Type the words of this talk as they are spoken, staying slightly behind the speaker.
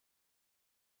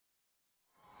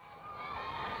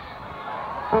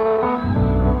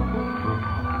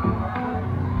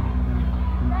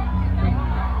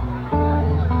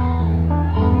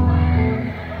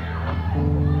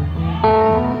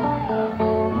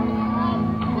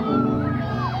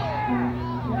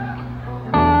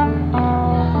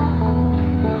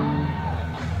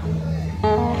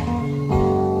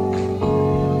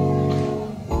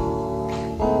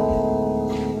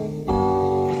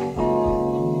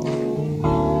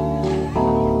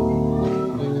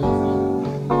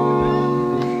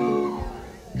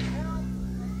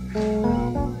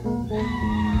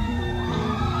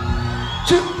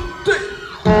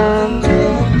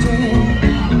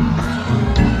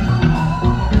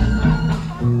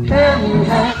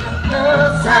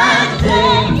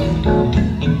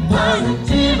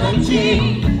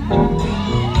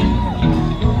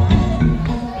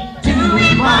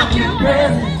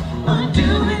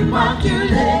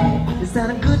Is that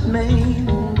a good man?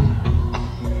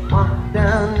 Walk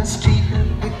down the street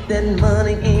with that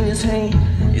money in his hand.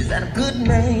 Is that a good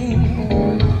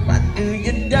man? Why do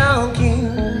you dog him?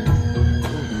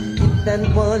 If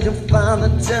that was your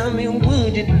father, tell me,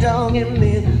 would you dog him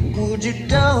then? Would you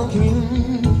dog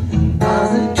him?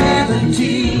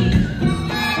 Positivity.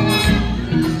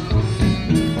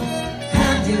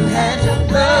 Have you had your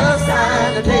blood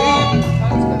side today?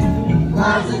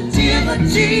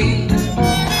 Positivity.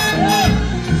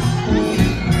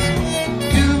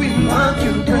 Do we mark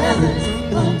your presence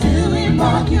or do we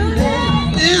mark your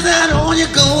day? Is that all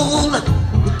your goal?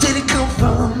 Where did it come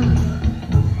from?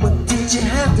 What did you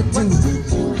have to do?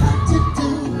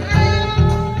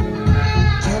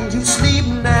 Can you sleep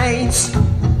nights?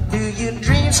 Do you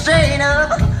dream straight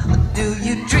up? Or do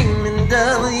you dream in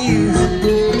W's?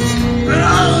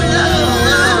 Oh,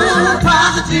 no,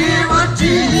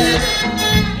 positivity.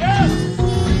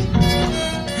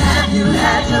 Have you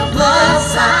had your blood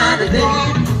side today?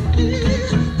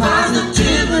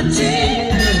 Positivity.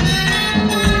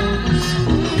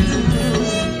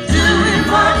 Do we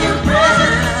mark your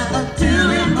present or do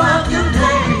we mark your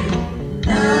day?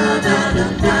 Da da da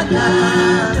da da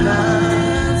da.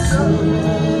 So.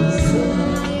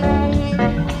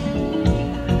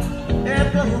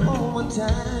 Echo you home one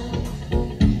time.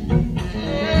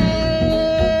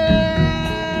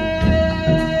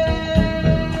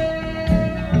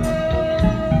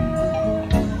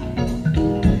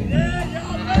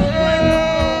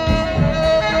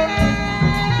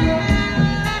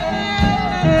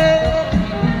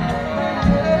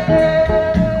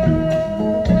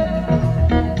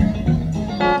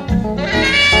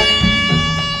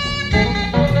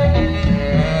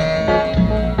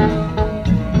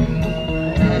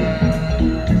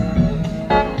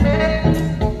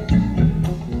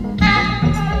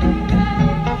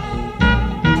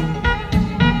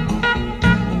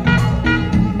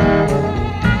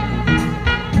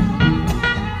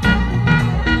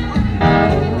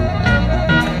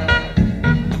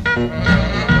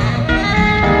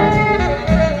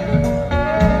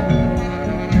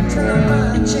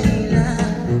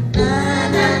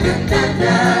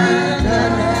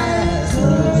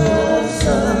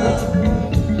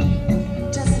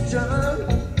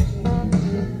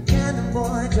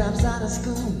 Drops out of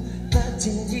school,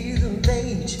 13 years of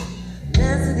age.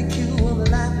 Dancing the cue of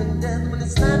life and death when it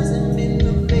slaps him in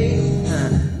the face.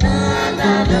 Na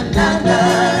na na na na.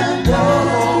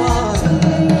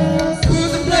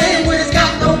 Who's to blame when he's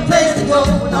got no place to go?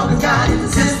 When all he's got is a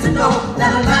sister to know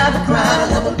that a life of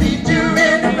crowd will beat you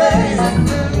in the race.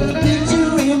 Beat you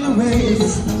in the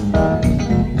race.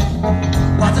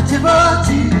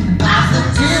 Positivity,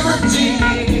 positivity.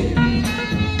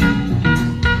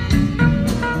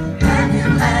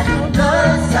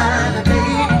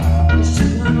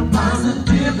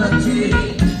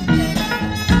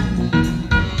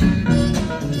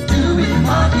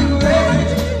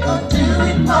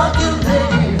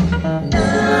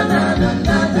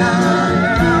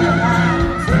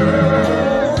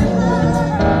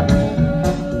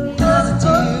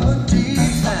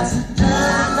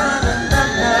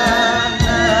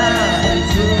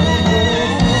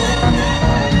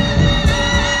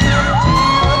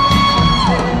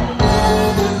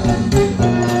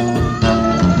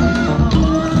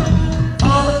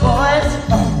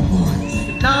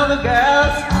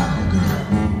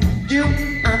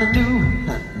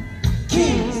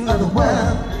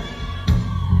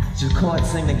 Two chords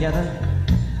sing together.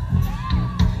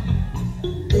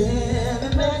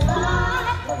 Every man's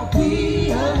life will be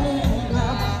a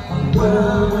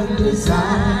world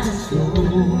designed to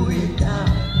slow it down.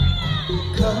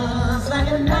 Cause like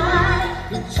a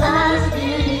knife, it tries to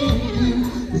get in you.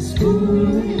 This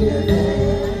fool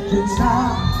can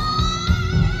stop.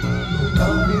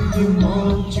 Love if you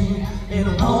want you,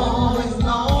 and always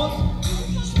lost.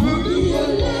 Spooky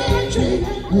electric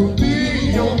will be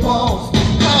your boss.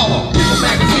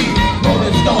 Magazine,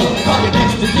 Rolling Stone, call your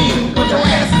next to me. Put your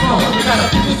ass on, you got a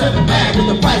 57 bag with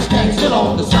the price tag still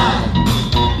on the side.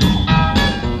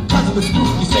 Cause of the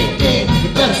spook, you say dead, you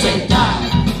better say die.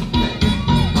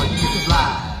 Or you can fly.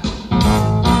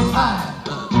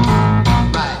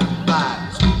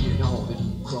 Ride, speaking on the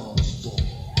crossbow.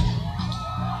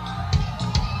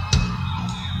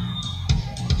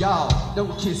 Y'all,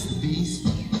 don't kiss the beast.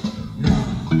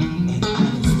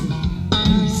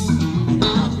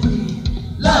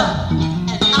 Love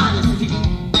and honesty,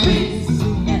 peace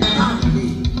and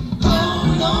harmony.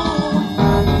 Hold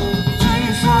on to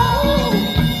your soul.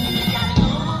 You got a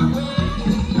long way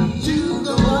to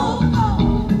go.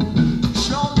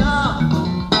 Show down.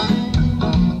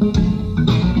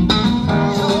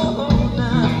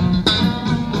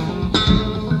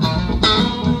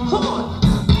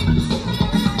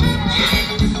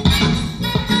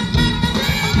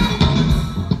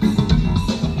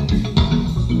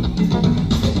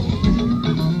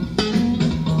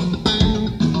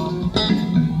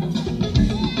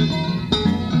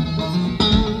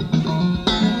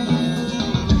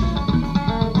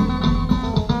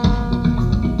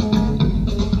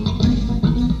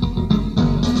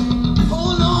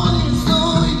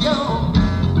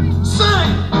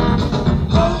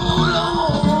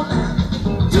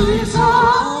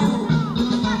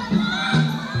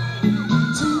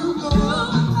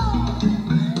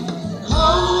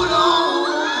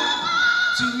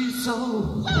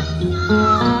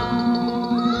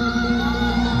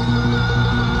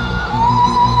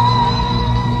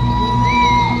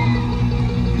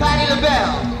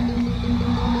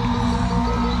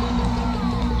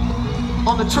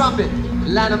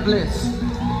 Lana Bliss.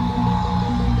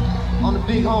 On the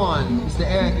big horn, Mr.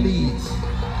 Eric Leeds.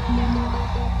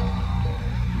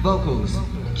 Vocals,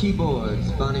 keyboards,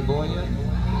 Bonnie Boyer.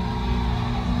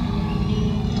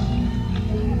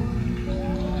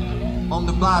 On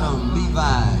the bottom,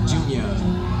 Levi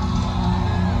Jr.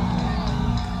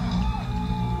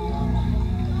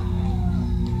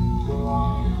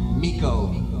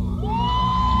 Miko.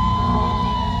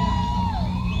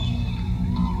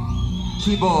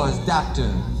 Keyboards,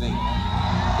 Dr. Fink.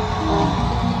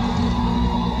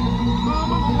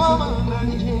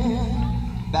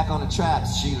 Back on the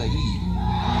traps, Sheila E.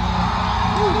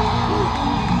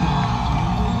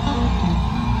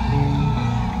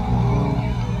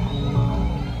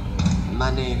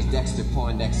 My name is Dexter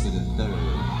Poindexter III.